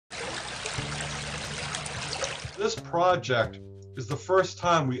This project is the first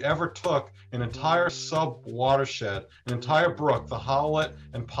time we ever took an entire sub-watershed, an entire brook, the Howlett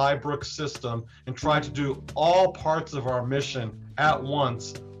and Pye Brook system, and tried to do all parts of our mission at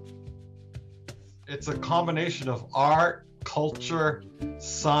once. It's a combination of art, culture,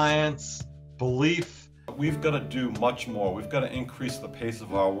 science, belief. We've got to do much more. We've got to increase the pace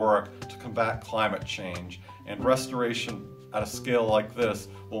of our work to combat climate change, and restoration at a scale like this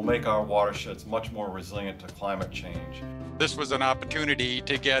will make our watersheds much more resilient to climate change. This was an opportunity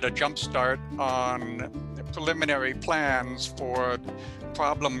to get a jump start on preliminary plans for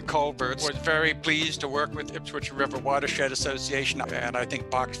problem culverts. We're very pleased to work with Ipswich River Watershed Association, and I think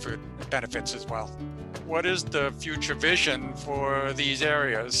Boxford benefits as well. What is the future vision for these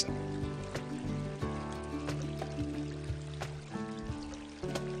areas?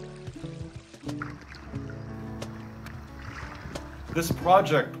 This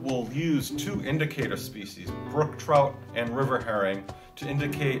project will use two indicator species, brook trout and river herring, to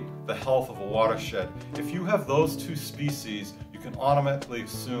indicate the health of a watershed. If you have those two species, you can automatically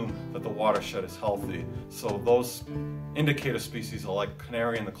assume that the watershed is healthy. So those indicator species are like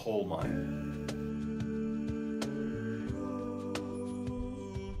canary in the coal mine.